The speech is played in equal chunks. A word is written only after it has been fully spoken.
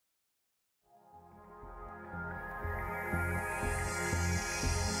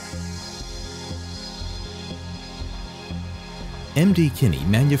MD-Kinney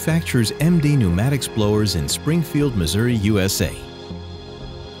manufactures MD Pneumatics blowers in Springfield, Missouri, USA.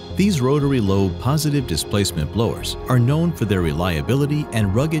 These rotary lobe positive displacement blowers are known for their reliability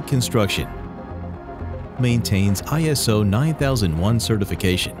and rugged construction. Maintains ISO 9001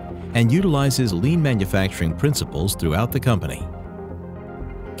 certification and utilizes lean manufacturing principles throughout the company.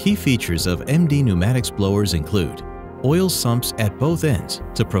 Key features of MD Pneumatics blowers include oil sumps at both ends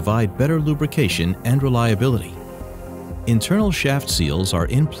to provide better lubrication and reliability. Internal shaft seals are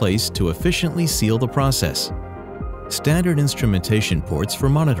in place to efficiently seal the process. Standard instrumentation ports for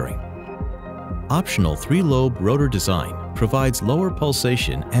monitoring. Optional 3-lobe rotor design provides lower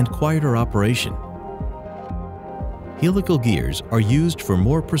pulsation and quieter operation. Helical gears are used for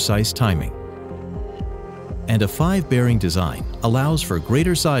more precise timing. And a 5-bearing design allows for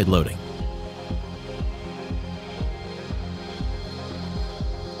greater side loading.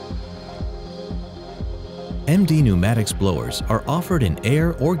 MD Pneumatics blowers are offered in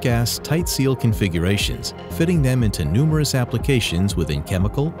air or gas tight seal configurations, fitting them into numerous applications within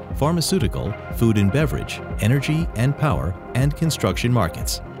chemical, pharmaceutical, food and beverage, energy and power, and construction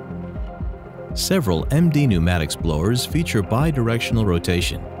markets. Several MD Pneumatics blowers feature bidirectional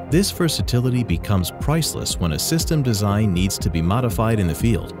rotation. This versatility becomes priceless when a system design needs to be modified in the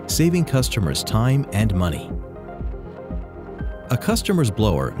field, saving customers time and money. A customer's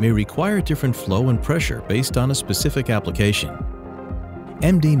blower may require different flow and pressure based on a specific application.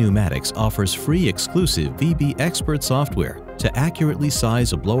 MD Pneumatics offers free exclusive VB Expert software to accurately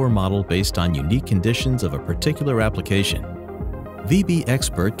size a blower model based on unique conditions of a particular application. VB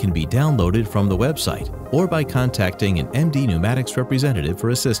Expert can be downloaded from the website or by contacting an MD Pneumatics representative for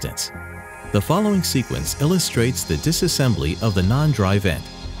assistance. The following sequence illustrates the disassembly of the non-drive end.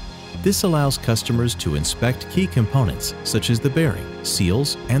 This allows customers to inspect key components such as the bearing,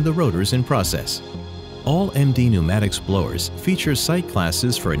 seals, and the rotors in process. All MD Pneumatics blowers feature site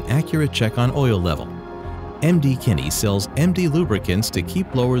classes for an accurate check on oil level. MD-Kinney sells MD lubricants to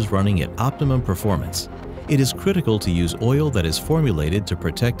keep blowers running at optimum performance. It is critical to use oil that is formulated to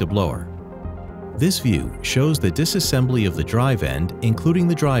protect a blower. This view shows the disassembly of the drive end, including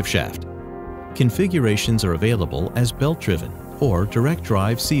the drive shaft. Configurations are available as belt-driven or direct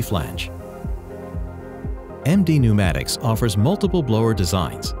drive C-flange. MD Pneumatics offers multiple blower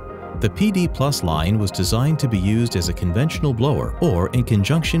designs. The PD Plus line was designed to be used as a conventional blower or in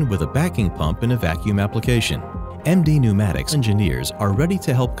conjunction with a backing pump in a vacuum application. MD Pneumatics engineers are ready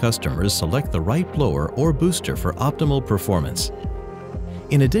to help customers select the right blower or booster for optimal performance.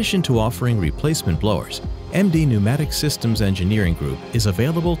 In addition to offering replacement blowers, MD Pneumatic Systems Engineering Group is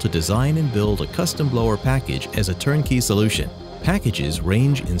available to design and build a custom blower package as a turnkey solution. Packages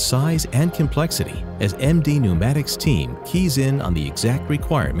range in size and complexity as MD Pneumatics team keys in on the exact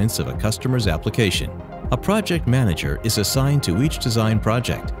requirements of a customer's application. A project manager is assigned to each design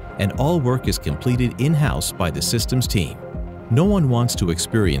project, and all work is completed in-house by the systems team. No one wants to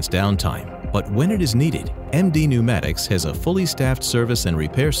experience downtime, but when it is needed, MD Pneumatics has a fully staffed service and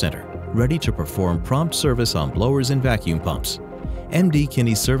repair center ready to perform prompt service on blowers and vacuum pumps.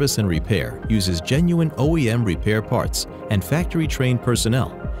 MD-Kinney Service and Repair uses genuine OEM repair parts and factory-trained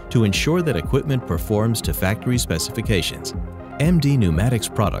personnel to ensure that equipment performs to factory specifications. MD Pneumatics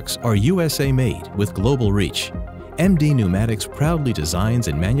products are USA-made with global reach. MD Pneumatics proudly designs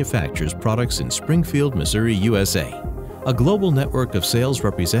and manufactures products in Springfield, Missouri, USA. A global network of sales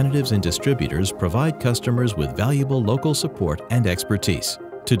representatives and distributors provide customers with valuable local support and expertise.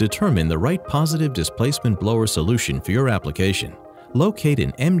 To determine the right positive displacement blower solution for your application, locate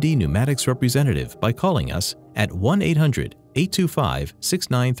an MD Pneumatics representative by calling us at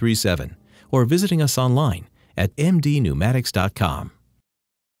 1-800-825-6937 or visiting us online at mdpneumatics.com.